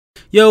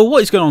Yo,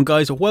 what is going on,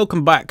 guys?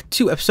 Welcome back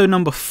to episode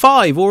number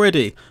 5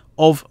 already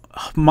of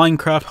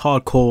Minecraft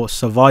Hardcore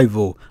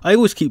Survival. I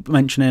always keep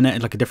mentioning it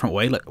in like a different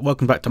way, like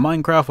welcome back to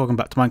Minecraft, welcome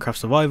back to Minecraft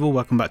Survival,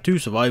 welcome back to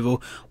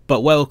Survival,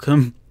 but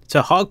welcome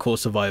to Hardcore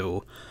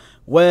Survival,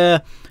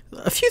 where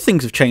a few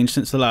things have changed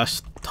since the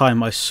last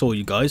time I saw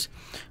you guys.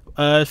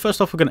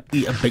 First off, we're going to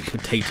eat a baked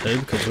potato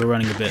because we're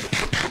running a bit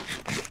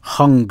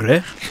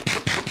hungry.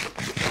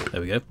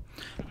 There we go.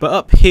 But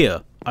up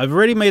here, I've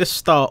already made a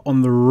start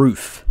on the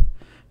roof.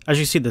 As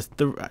you see, let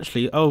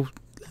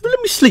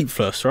me sleep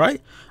first,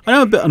 right? I know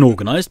I'm a bit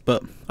unorganised,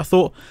 but I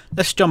thought,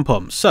 let's jump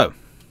on. So,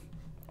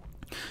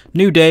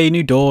 new day,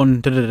 new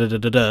dawn,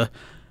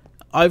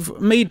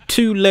 I've made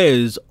 2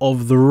 layers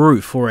of the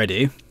roof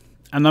already,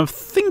 and I'm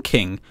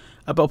thinking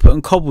about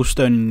putting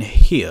cobblestone in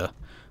here,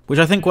 which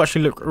I think will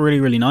actually look really,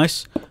 really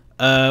nice.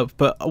 But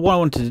what I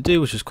wanted to do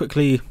was just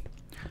quickly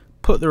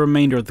put the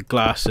remainder of the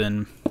glass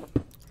in.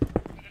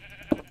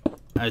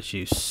 As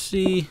you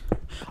see,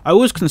 I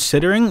was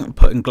considering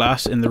putting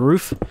glass in the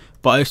roof,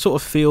 but I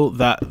sort of feel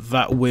that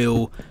that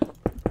will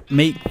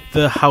make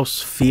the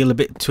house feel a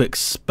bit too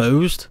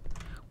exposed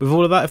with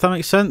all of that, if that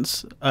makes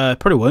sense.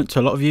 Probably won't to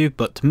a lot of you,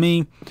 but to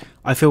me,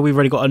 I feel we've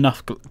already got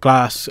enough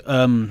glass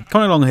coming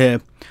along here,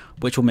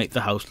 which will make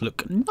the house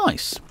look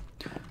nice.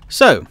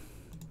 So,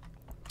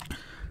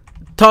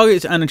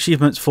 targets and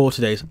achievements for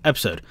today's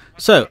episode.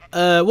 So,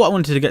 what I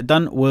wanted to get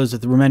done was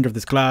the remainder of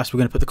this glass. We're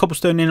going to put the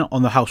cobblestone in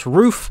on the house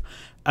roof,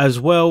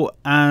 as well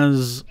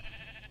as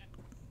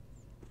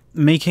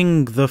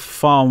making the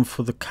farm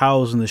for the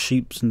cows and the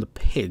sheep and the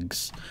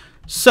pigs.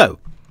 So,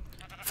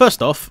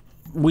 first off,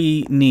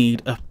 we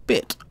need a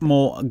bit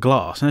more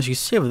glass. And as you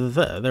see over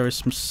there, there is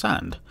some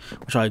sand,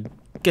 which I'm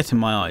getting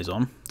my eyes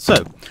on. So,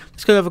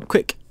 let's go have a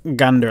quick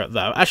gander at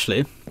that.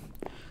 Actually,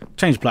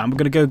 change plan. We're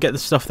going to go get the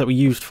stuff that we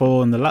used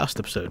for in the last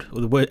episode,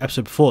 or the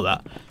episode before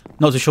that.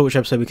 Not too sure which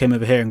episode we came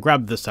over here and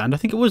grabbed the sand. I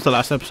think it was the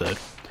last episode.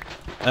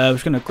 We're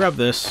just going to grab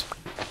this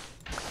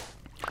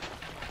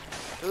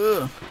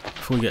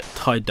before we get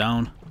tied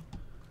down.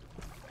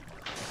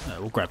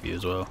 We'll grab you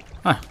as well.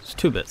 Ah, it's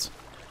 2 bits.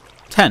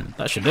 10,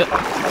 that should do it.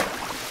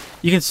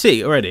 You can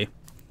see already.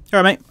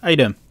 Alright, mate, how you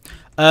doing?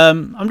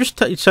 I'm just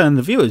telling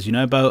the viewers, you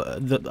know,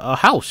 about our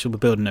house we're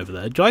building over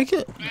there. Do you like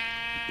it?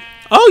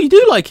 Oh, you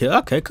do like it?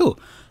 Okay, cool.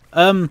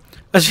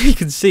 As you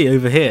can see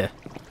over here,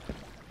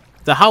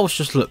 the house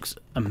just looks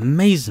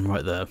amazing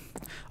right there.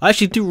 I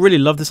actually do really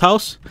love this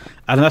house,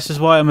 and that's just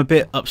why I'm a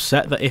bit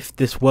upset that if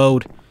this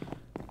world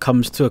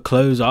comes to a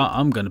close,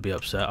 I'm going to be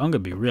upset. I'm going to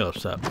be real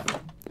upset.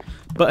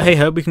 But hey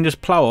ho, we can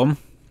just plow on.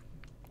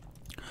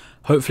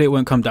 Hopefully it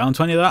won't come down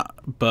to any of that,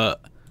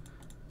 but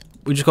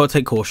we just got to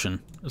take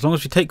caution. As long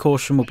as we take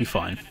caution, we'll be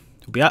fine.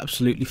 We'll be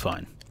absolutely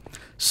fine.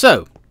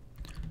 So,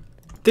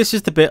 this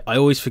is the bit I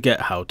always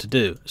forget how to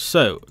do.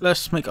 So,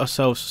 let's make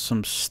ourselves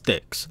some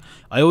sticks.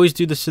 I always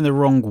do this in the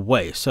wrong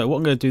way. So, what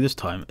I'm going to do this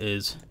time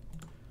is...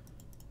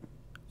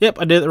 Yep,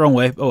 I did it the wrong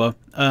way. Oh well.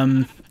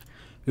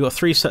 We've got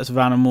 3 sets of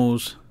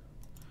animals.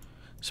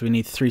 So, we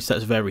need 3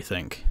 sets of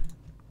everything.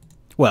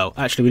 Well,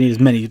 actually, we need as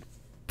many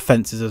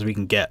fences as we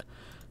can get.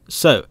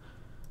 So,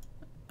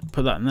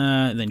 put that in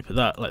there, and then you put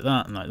that like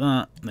that, and like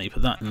that. And then you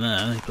put that in there,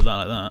 and then you put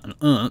that like that.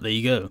 And there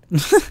you go.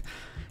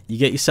 You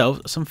get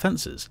yourself some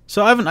fences.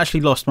 So I haven't actually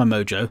lost my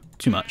mojo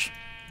too much.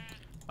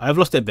 I have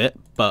lost it a bit,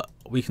 but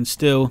we can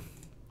still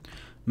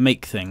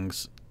make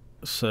things.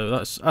 So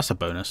that's a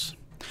bonus.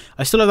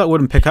 I still have that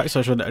wooden pickaxe, so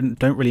I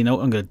don't really know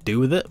what I'm going to do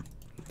with it.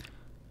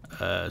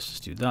 Let's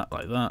just do that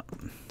like that.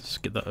 Let's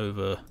get that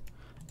over.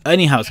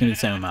 Anyhow, it's going to be the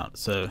same amount,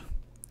 so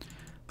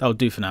that'll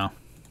do for now.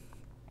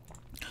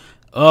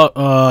 Oh,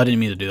 I didn't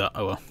mean to do that.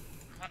 Oh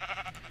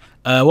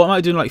well. What I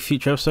might do in like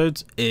future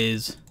episodes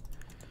is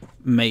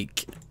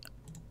make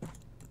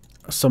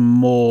some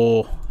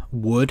more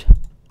wood.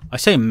 I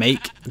say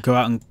make, go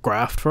out and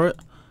graft for it,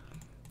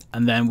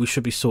 and then we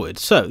should be sorted.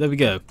 So there we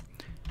go.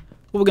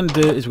 What we're going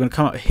to do is we're going to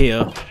come out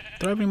here.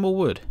 Do I have any more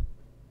wood?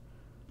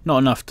 Not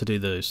enough to do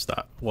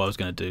what I was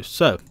going to do.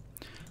 So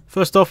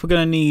first off, we're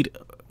going to need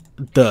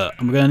dirt,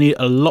 and we're going to need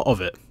a lot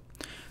of it,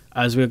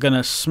 as we're going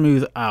to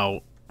smooth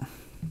out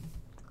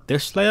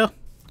this layer.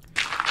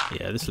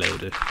 Yeah, this layer will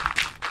do.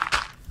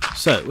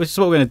 So this is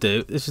what we're going to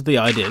do. This is the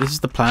idea. This is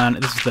the plan.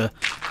 This is the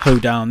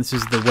hoedown. This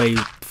is the way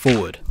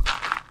forward.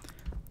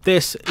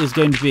 This is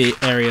going to be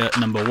area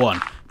number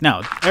 1.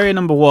 Now, area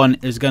number 1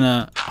 is going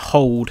to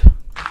hold,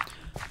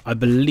 I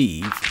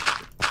believe,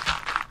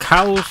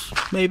 cows,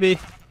 maybe,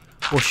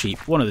 or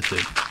sheep. One of the 2.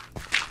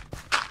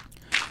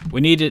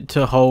 We need it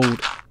to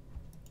hold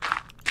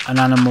an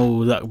animal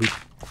that we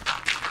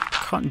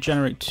can't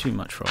generate too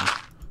much from.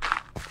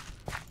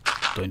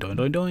 Doing, doing,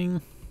 doing,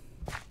 doing.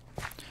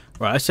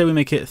 Right, I say we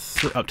make it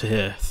up to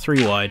here,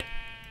 3 wide.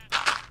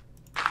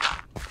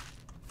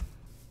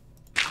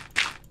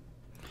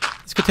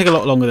 This could take a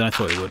lot longer than I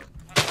thought it would.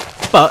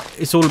 But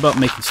it's all about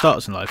making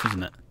starts in life,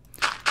 isn't it?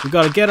 We've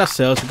got to get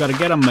ourselves, we've got to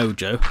get our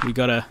mojo, we've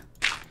got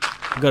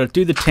to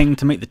do the ting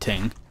to make the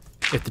ting,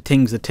 if the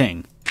ting's the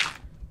ting.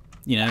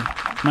 You know,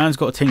 man's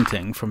got a ting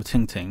ting from a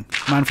ting ting.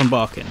 Man from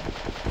Barking.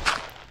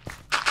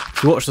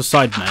 If you watch the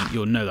Sidemen,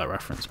 you'll know that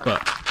reference.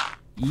 But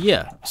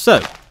yeah,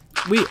 so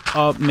we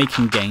are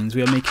making gains.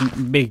 We are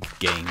making big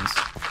gains.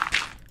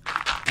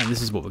 And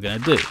this is what we're going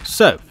to do.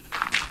 So,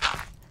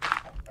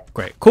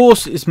 great. Of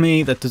course, it's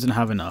me that doesn't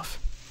have enough.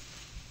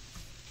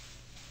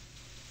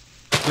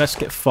 Let's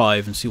get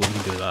 5 and see what we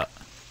can do with that.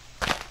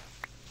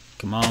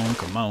 Come on,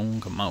 come on,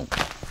 come on.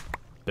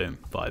 Boom,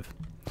 5.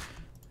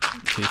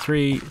 2,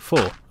 3, 4.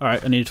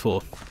 Alright, I needed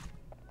 4.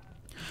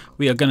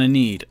 We are going to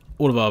need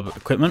all of our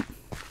equipment.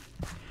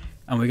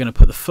 And we're going to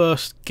put the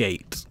first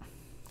gate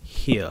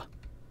here.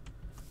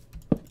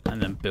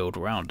 And then build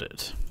around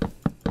it.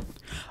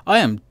 I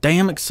am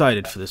damn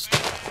excited for this.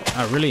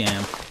 I really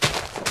am.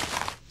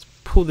 Let's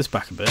pull this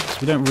back a bit,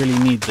 because we don't really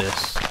need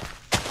this.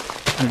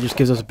 And it just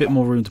gives us a bit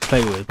more room to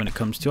play with when it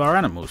comes to our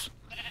animals.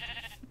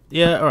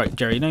 Yeah, alright,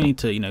 Jerry, no need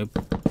to, you know,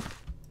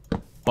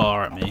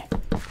 bar at me.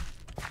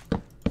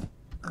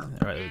 Alright,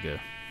 there we go.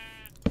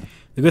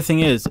 The good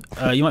thing is,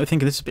 you might be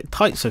thinking this is a bit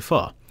tight so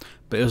far,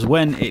 but it was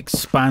when it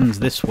expands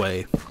this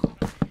way,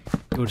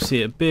 you'll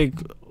see a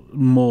big,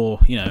 more,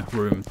 you know,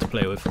 room to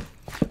play with.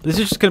 But this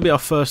is just going to be our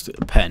first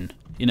pen.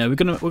 You know, we're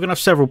gonna have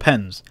several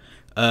pens,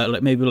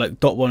 like maybe like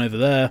dot one over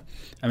there,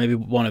 and maybe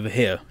one over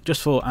here,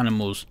 just for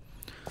animals.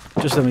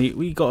 Just so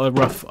we got a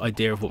rough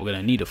idea of what we're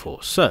going to need it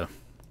for. So,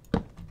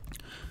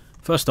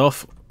 first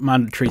off,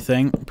 mandatory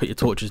thing: put your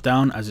torches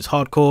down, as it's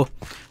hardcore.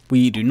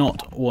 We do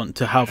not want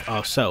to have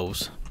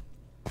ourselves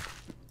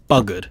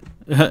buggered,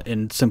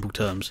 in simple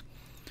terms,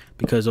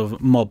 because of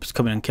mobs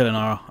coming and killing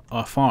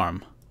our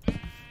farm.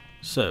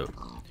 So,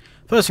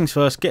 first things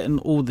first, getting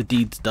all the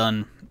deeds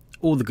done.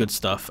 All the good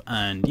stuff,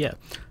 and yeah,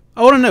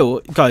 I want to know,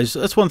 guys.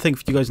 That's one thing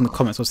for you guys in the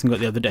comments. I was thinking about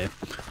the other day.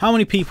 How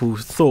many people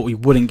thought we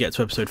wouldn't get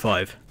to episode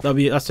 5?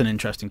 That's an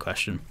interesting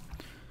question.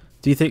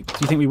 Do you think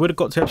we would have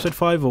got to episode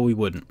 5 or we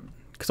wouldn't?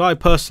 Because I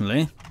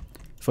personally,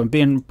 if I'm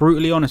being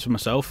brutally honest with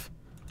myself,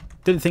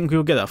 didn't think we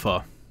would get that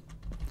far.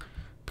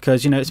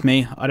 Because, you know, it's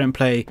me. I don't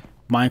play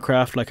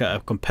Minecraft like at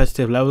a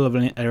competitive level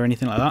or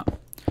anything like that.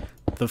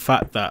 The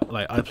fact that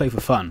like I play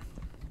for fun,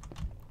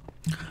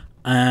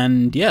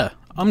 and yeah.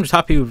 I'm just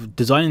happy with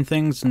designing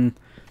things and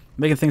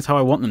making things how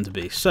I want them to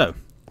be. So,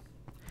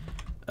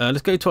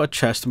 let's go to our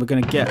chest and we're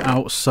going to get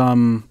out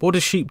some... What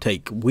does sheep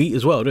take? Wheat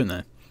as well, don't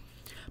they?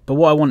 But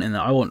what I want in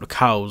there, I want the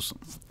cows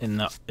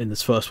in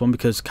this first one,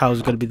 because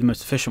cows are going to be the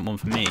most efficient one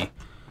for me.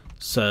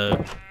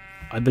 So,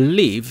 I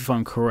believe, if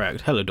I'm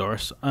correct... Hello,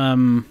 Doris.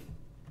 In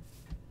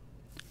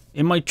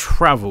my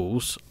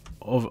travels...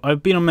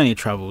 I've been on many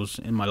travels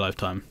in my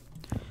lifetime.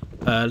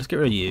 Let's get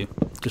rid of you.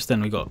 Just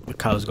then the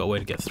cows got a way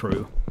to get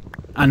through.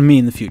 And me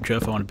in the future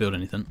if I want to build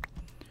anything.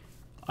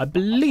 I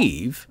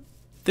believe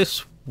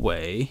this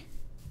way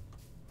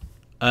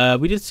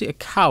we did see a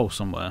cow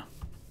somewhere.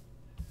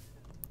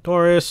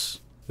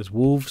 Doris, there's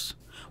wolves.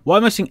 Why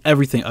am I seeing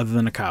everything other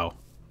than a cow?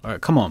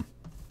 Alright, come on.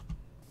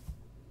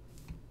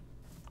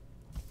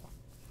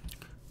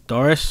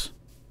 Doris?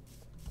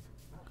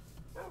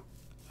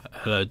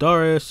 Hello,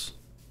 Doris.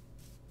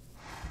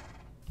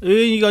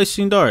 You guys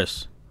seen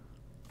Doris?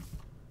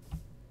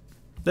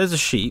 There's a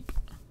sheep.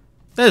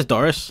 There's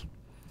Doris.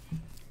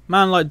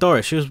 Man like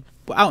Doris, she was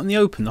out in the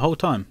open the whole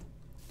time.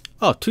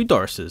 Oh, 2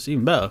 Dorises,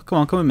 even better. Come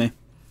on, come with me.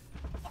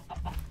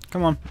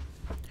 Come on.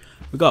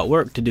 We got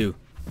work to do.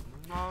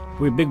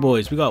 We're big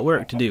boys, we got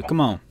work to do.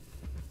 Come on.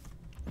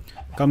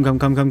 Come, come,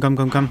 come, come, come,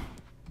 come, come.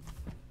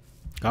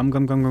 Come,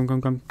 come, come, come,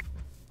 come, come.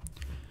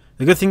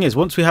 The good thing is,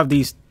 once we have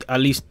these,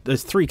 at least,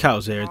 there's 3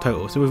 cows here in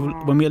total. So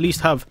when we at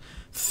least have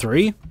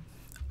 3,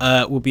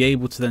 we'll be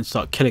able to then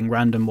start killing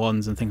random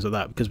ones and things like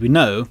that. Because we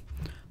know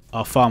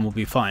our farm will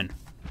be fine.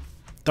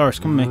 Doris,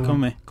 come with me,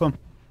 come with me, come on.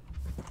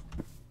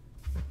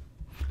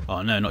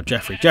 Oh no, not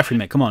Jeffrey. Jeffrey,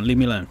 mate, come on, leave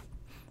me alone.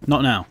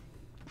 Not now.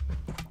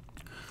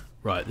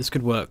 Right, this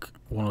could work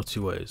one or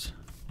 2 ways.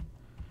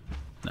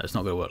 No, it's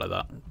not going to work like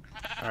that.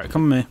 Alright,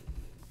 come with me.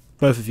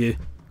 Both of you.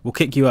 We'll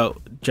kick you out,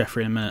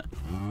 Jeffrey, in a minute.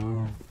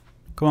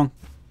 Come on.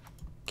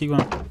 Keep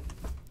going.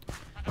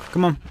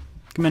 Come on.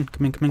 Come in,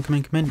 come in, come in, come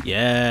in, come in.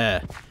 Yeah.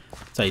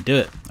 That's how you do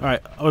it.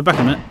 Alright, I'll be back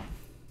in a minute.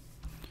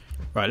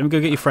 Right, let me go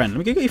get your friend. Let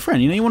me go get your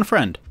friend. You know you want a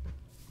friend.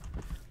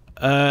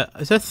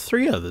 Is there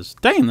 3 others?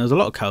 Dang, there's a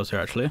lot of cows here,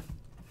 actually.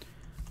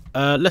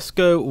 Let's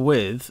go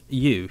with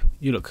you.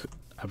 You look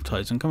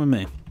appetizing. Come with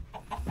me.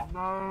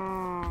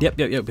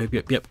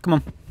 Yep. Come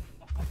on.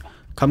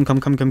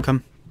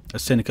 Come.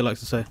 As Seneca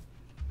likes to say.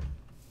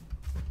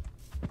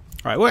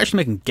 Alright, we're actually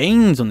making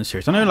gains on this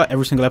series. I know like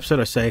every single episode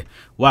I say,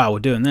 wow, we're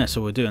doing this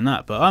or we're doing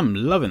that, but I'm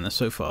loving this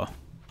so far.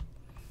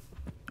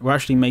 We're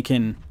actually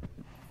making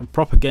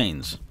proper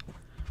gains.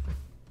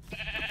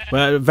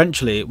 Well,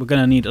 eventually we're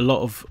going to need a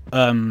lot of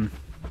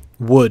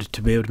wood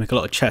to be able to make a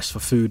lot of chests for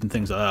food and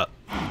things like that.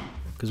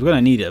 Because we're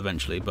going to need it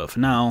eventually, but for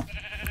now,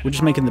 we're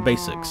just making the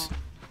basics.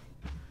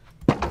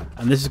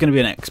 And this is going to be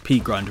an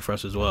XP grinder for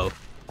us as well.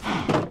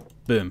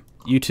 Boom.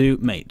 You two,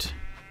 mate.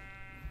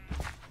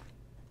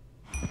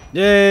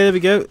 Yeah, there we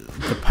go.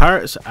 The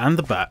parrots and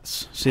the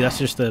bats. See, that's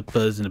just the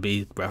birds and the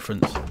bee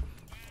reference.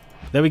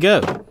 There we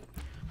go.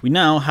 we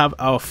now have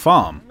our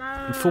farm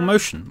in full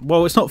motion.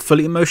 Well, it's not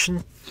fully in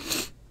motion.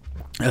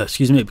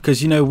 Excuse me,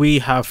 because, you know, we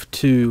have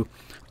to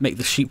make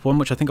the sheep one,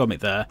 which I think I'll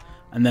make there.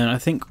 And then I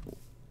think...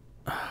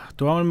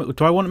 Do I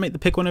want to make the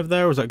pig one over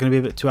there, or is that going to be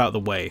a bit too out of the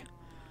way?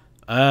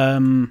 I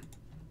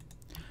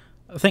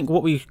think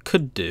what we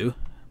could do...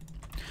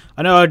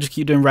 I know I just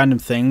keep doing random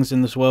things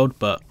in this world,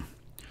 but...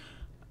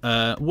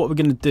 what we're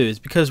going to do is,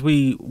 because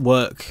we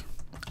work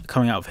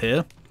coming out of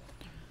here,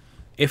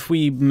 if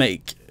we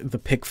make the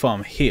pig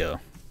farm here,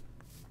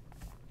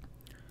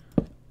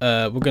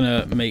 we're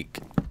going to make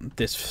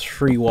this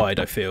 3 wide,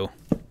 I feel,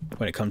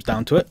 when it comes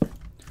down to it.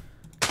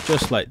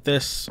 Just like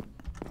this.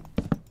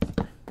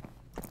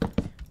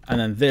 And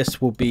then this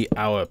will be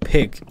our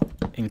pig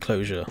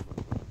enclosure.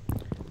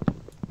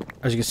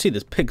 As you can see,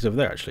 there's pigs over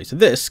there, actually. So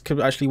this could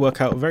actually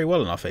work out very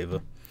well in our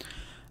favour.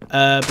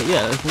 But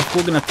yeah, what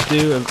we're going to have to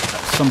do at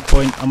some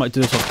point, I might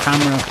do this off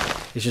camera,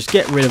 is just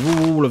get rid of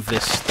all of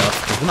this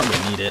stuff, because we're not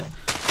going to need it.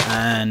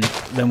 And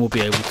then we'll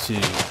be able to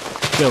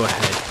go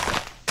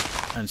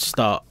ahead and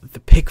start the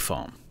pig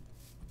farm.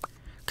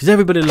 Because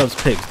everybody loves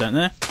pigs, don't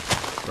they?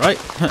 Right?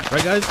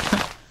 Right, guys?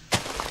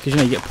 Because, you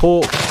know, you get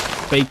pork,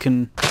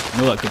 bacon,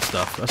 and all that good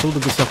stuff. That's all the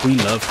good stuff we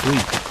love to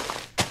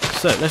eat.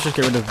 So, let's just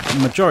get rid of the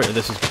majority of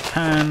this as we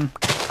can.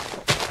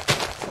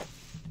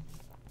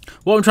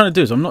 What I'm trying to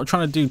do is, I'm not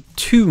trying to do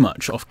too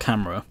much off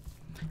camera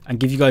and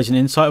give you guys an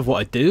insight of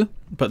what I do,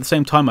 but at the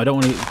same time, I don't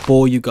want to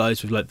bore you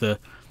guys with, like, the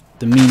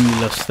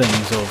meaningless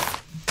things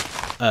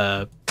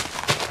of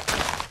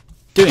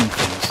doing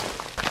things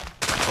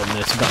on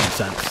this, if that makes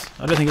sense.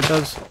 I don't think it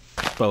does,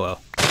 but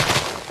well.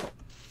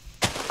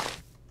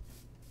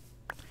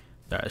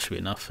 That should be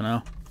enough for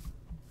now.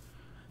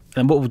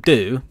 Then what we'll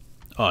do...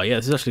 Oh yeah,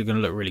 this is actually going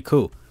to look really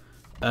cool.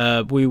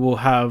 We will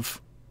have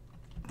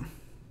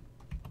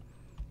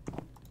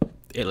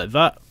it like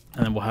that,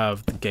 and then we'll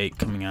have the gate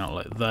coming out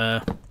like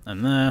there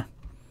and there.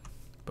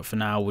 But for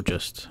now, we'll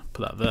just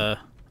put that there.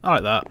 I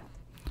like that.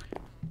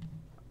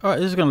 Alright,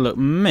 this is going to look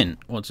mint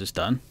once it's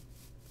done.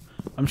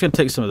 I'm just going to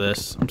take some of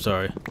this. I'm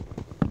sorry.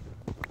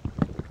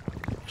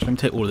 Just let me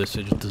take all of this so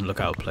it just doesn't look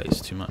out of place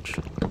too much.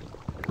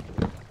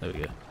 There we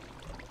go.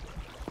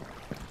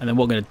 And then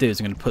what I'm going to do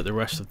is I'm going to put the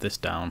rest of this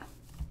down.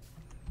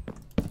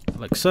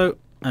 Like so.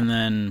 And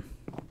then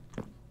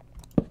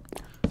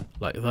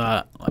like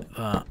that, like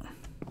that.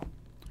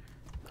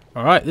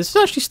 Alright, this is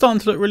actually starting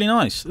to look really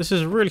nice. This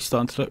is really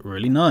starting to look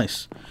really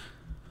nice.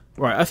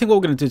 Right, I think what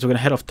we're going to do is we're going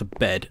to head off to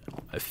bed.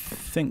 I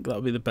think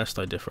that'll be the best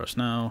idea for us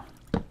now.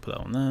 Put that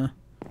on there.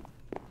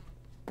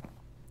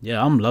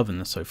 Yeah, I'm loving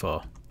this so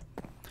far.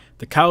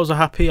 The cows are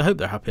happy. I hope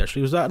they're happy,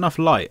 actually. Was that enough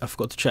light? I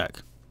forgot to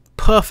check.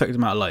 Perfect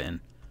amount of lighting.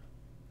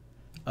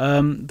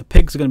 The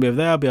pigs are going to be over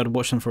there. I'll be able to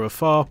watch them from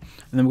afar.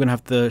 And then we're going to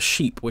have the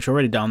sheep, which are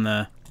already down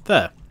there.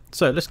 There.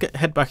 So let's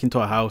head back into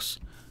our house.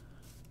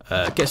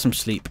 Get some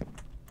sleep.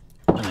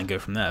 And then go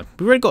from there.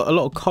 We've already got a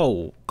lot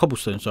of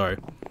cobblestone, sorry,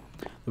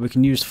 that we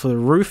can use for the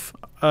roof.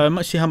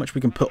 Let's see how much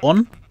we can put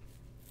on.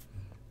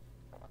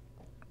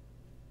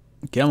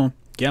 Come on.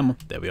 Come on.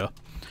 There we are.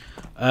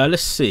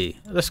 Let's see.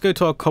 Let's go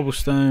to our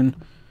cobblestone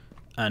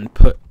and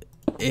put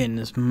in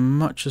as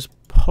much as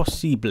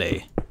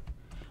possibly.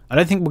 I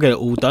don't think we'll get it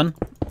all done.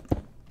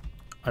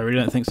 I really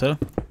don't think so.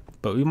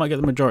 But we might get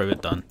the majority of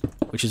it done,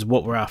 which is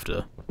what we're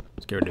after.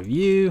 Let's get rid of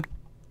you.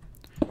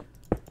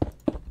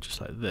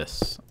 Just like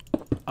this.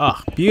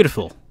 Ah,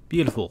 beautiful.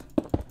 Beautiful.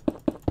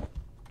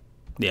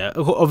 Yeah,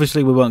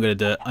 obviously we weren't going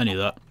to do it. I knew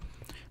that.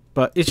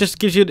 But it just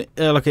gives you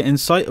like an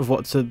insight of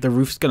what the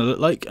roof's going to look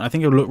like. I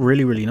think it'll look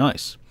really, really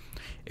nice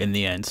in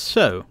the end.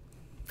 So,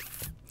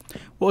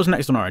 what was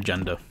next on our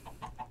agenda?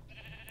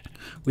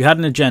 We had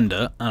an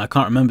agenda, and I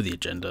can't remember the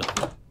agenda.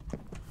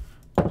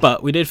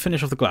 But we did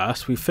finish off the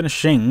glass. We're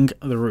finishing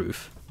the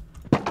roof.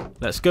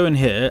 Let's go in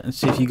here and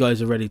see if you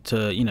guys are ready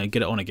to, you know,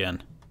 get it on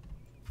again.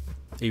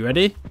 Are you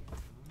ready?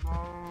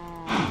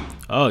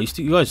 Oh,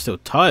 you guys are still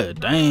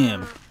tired.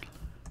 Damn.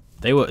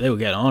 They were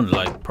getting on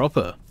like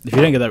proper. If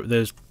you don't get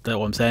that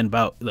what I'm saying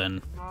about,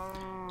 then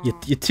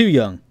you're too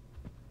young.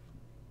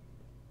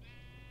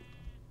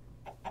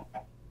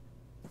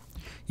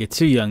 You're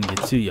too young.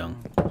 You're too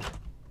young.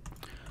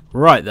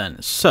 Right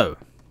then. So,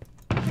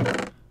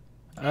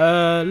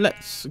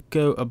 let's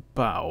go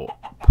about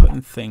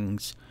putting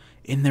things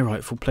in their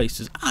rightful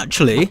places.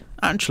 Actually,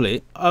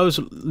 I was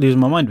losing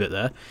my mind a bit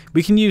there.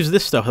 We can use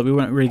this stuff that we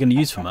weren't really going to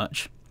use for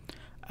much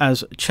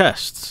as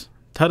chests.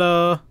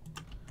 Ta-da!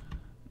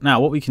 Now,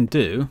 what we can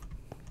do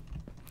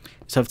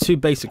is have 2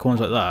 basic ones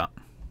like that.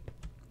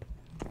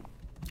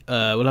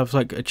 We'll have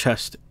like a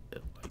chest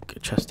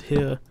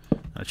here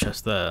and a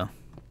chest there.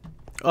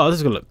 Oh, this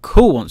is gonna look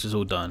cool once it's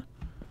all done.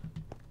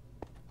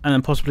 And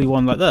then possibly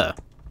one like there.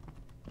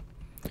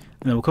 And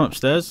then we'll come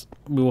upstairs.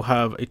 We will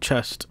have a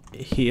chest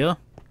here,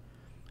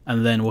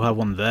 and then we'll have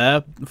one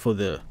there for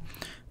the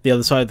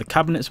other side of the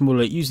cabinets, and we'll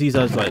like, use these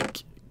as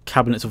like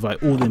cabinets of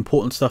like all the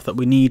important stuff that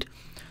we need,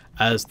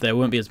 as there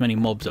won't be as many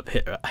mobs up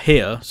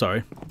here,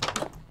 sorry,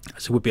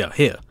 as it would be out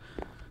here.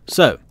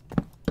 So,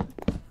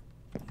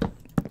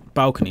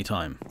 balcony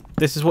time.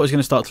 This is what it's going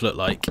to start to look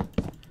like.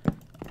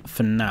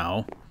 for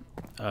now.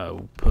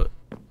 We'll put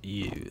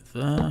you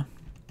there.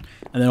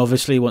 And then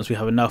obviously once we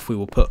have enough, we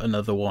will put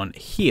another one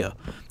here.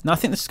 Now I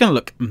think this is going to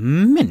look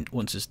mint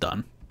once it's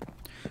done.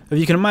 If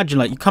you can imagine,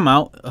 like, you come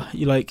out,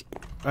 you like,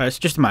 alright, so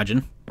just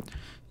imagine.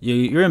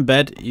 You're in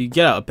bed, you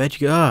get out of bed,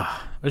 you go,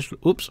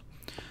 oops.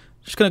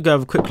 Just going to go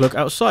have a quick look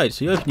outside.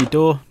 So you open your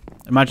door,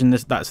 imagine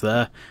that's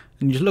there.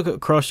 And you just look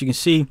across, you can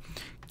see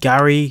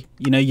Gary,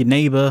 you know, your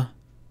neighbour.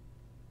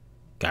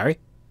 Gary?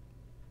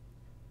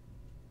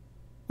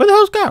 Where the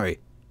hell's Gary?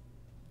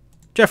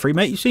 Jeffrey,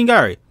 mate, you seen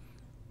Gary?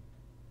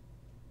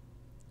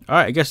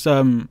 Alright, I guess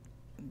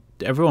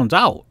everyone's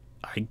out,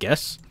 I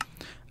guess.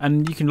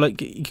 And you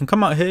can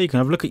come out here, you can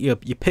have a look at your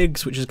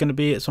pigs, which is going to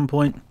be at some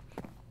point.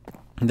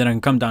 And then I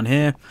can come down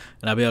here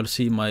and I'll be able to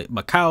see my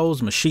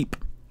cows, my sheep,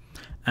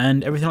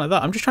 and everything like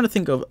that. I'm just trying to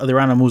think of other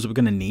animals that we're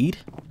going to need.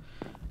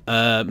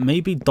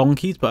 Maybe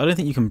donkeys, but I don't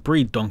think you can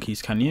breed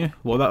donkeys, can you?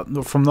 Well,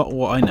 from not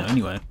what I know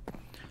anyway.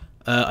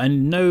 I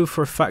know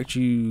for a fact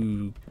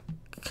you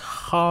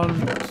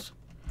can't.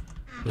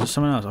 Was it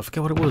someone else? I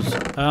forget what it was.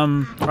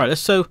 Alright,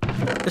 let's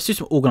do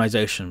some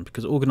organisation,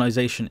 because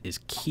organisation is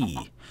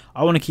key.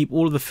 I want to keep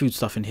all of the food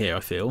stuff in here, I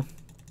feel.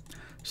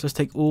 So let's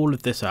take all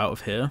of this out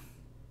of here.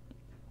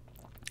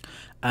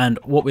 And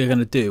what we're going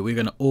to do, we're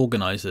going to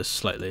organise this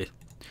slightly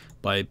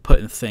by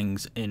putting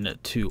things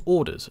into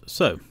orders.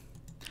 So,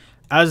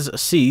 as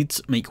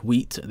seeds make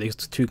wheat, these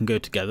two can go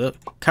together.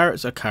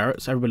 Carrots are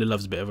carrots. Everybody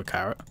loves a bit of a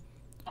carrot.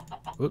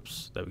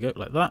 Whoops, there we go,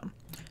 like that.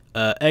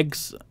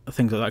 Eggs,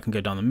 things like that can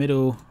go down the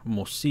middle.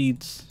 More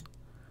seeds.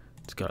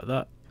 Let's go like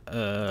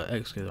that.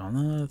 Eggs go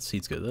down there.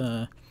 Seeds go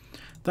there.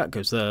 That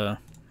goes there.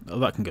 Oh,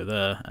 that can go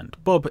there. And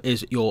Bob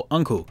is your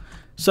uncle.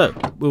 So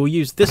we'll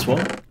use this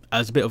one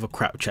as a bit of a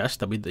crap chest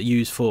that we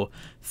use for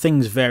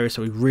things various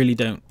that we really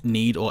don't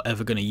need or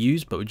ever going to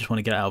use, but we just want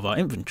to get out of our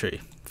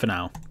inventory for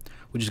now,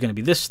 which is going to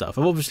be this stuff.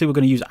 And obviously we're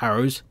going to use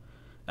arrows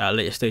at a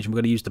later stage, and we're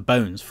going to use the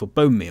bones for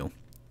bone meal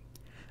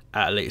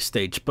at a later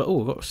stage. But oh,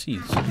 we've got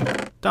seeds.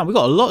 Damn, we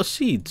got a lot of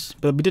seeds,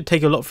 but we did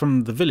take a lot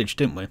from the village,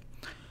 didn't we?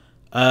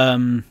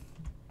 The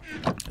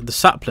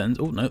saplings.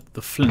 Oh no,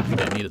 the flint we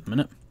don't need at the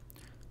minute.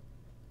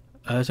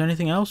 Is there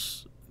anything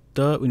else?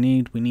 Dirt we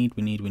need. We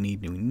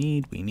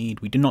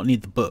do not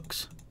need the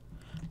books,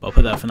 but I'll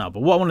put that for now.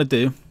 But what I want to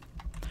do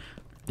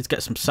is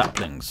get some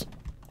saplings.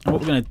 And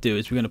what we're going to do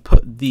is we're going to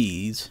put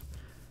these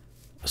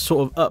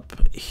sort of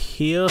up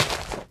here,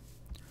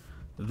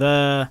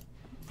 there,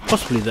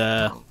 possibly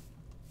there,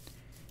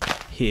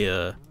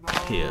 here,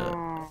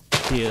 here,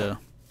 here,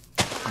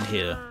 and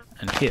here,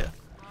 and here.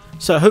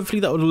 So hopefully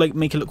that would like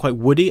make it look quite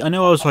woody. I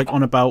know I was like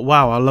on about,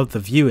 wow, I love the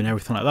view and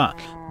everything like that,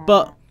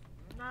 but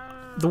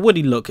the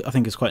woody look I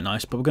think is quite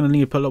nice. But we're going to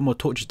need to put a lot more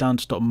torches down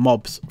to stop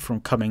mobs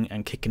from coming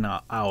and kicking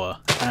out our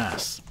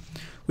ass,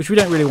 which we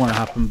don't really want to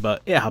happen,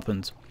 but it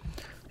happens.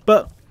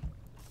 But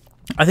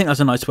I think that's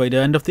a nice way to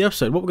end off the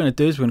episode. What we're going to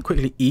do is we're going to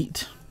quickly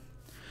eat,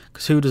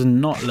 because who does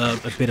not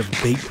love a bit of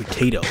baked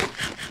potato?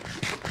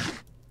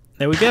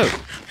 There we go.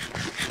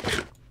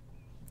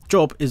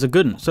 Job is a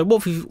good one. So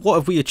what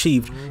have we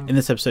achieved in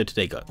this episode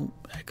today, guys?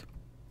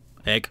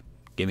 Egg.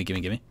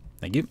 Gimme.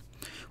 Thank you.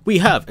 We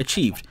have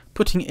achieved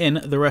putting in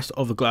the rest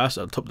of the glass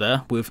up top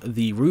there with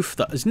the roof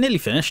that is nearly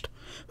finished,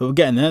 but we're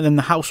getting there. Then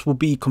the house will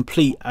be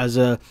complete as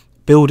a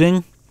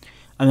building,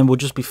 and then we'll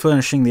just be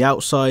furnishing the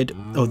outside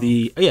of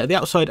the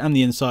outside and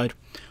the inside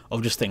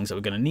of just things that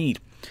we're going to need.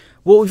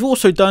 What we've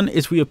also done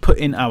is we have put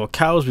in our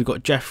cows. We've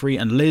got Jeffrey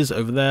and Liz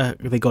over there.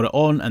 They got it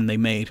on and they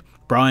made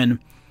Brian.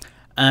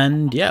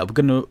 And yeah, we're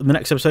the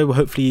next episode we're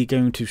hopefully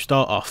going to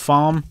start our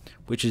farm,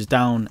 which is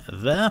down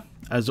there,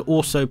 as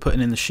also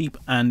putting in the sheep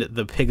and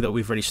the pig that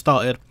we've already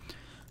started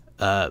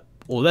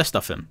all their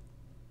stuff in.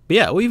 But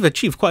yeah, we've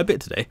achieved quite a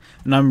bit today,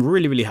 and I'm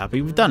really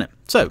happy we've done it.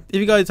 So if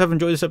you guys have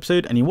enjoyed this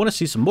episode and you want to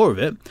see some more of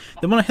it,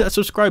 then want to hit that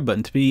subscribe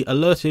button to be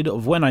alerted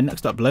of when I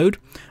next upload,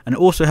 and it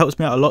also helps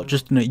me out a lot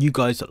just to know you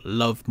guys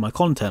love my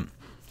content.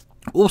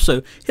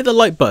 Also, hit the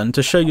like button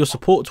to show your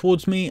support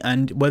towards me,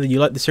 and whether you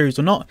like the series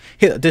or not.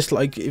 Hit that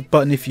dislike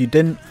button if you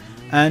didn't,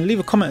 and leave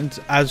a comment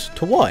as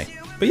to why.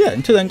 But yeah,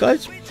 until then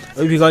guys, I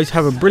hope you guys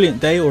have a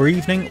brilliant day or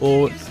evening,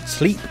 or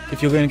sleep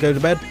if you're going to go to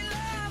bed.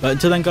 But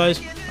until then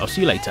guys, I'll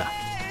see you later.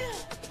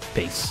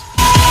 Peace.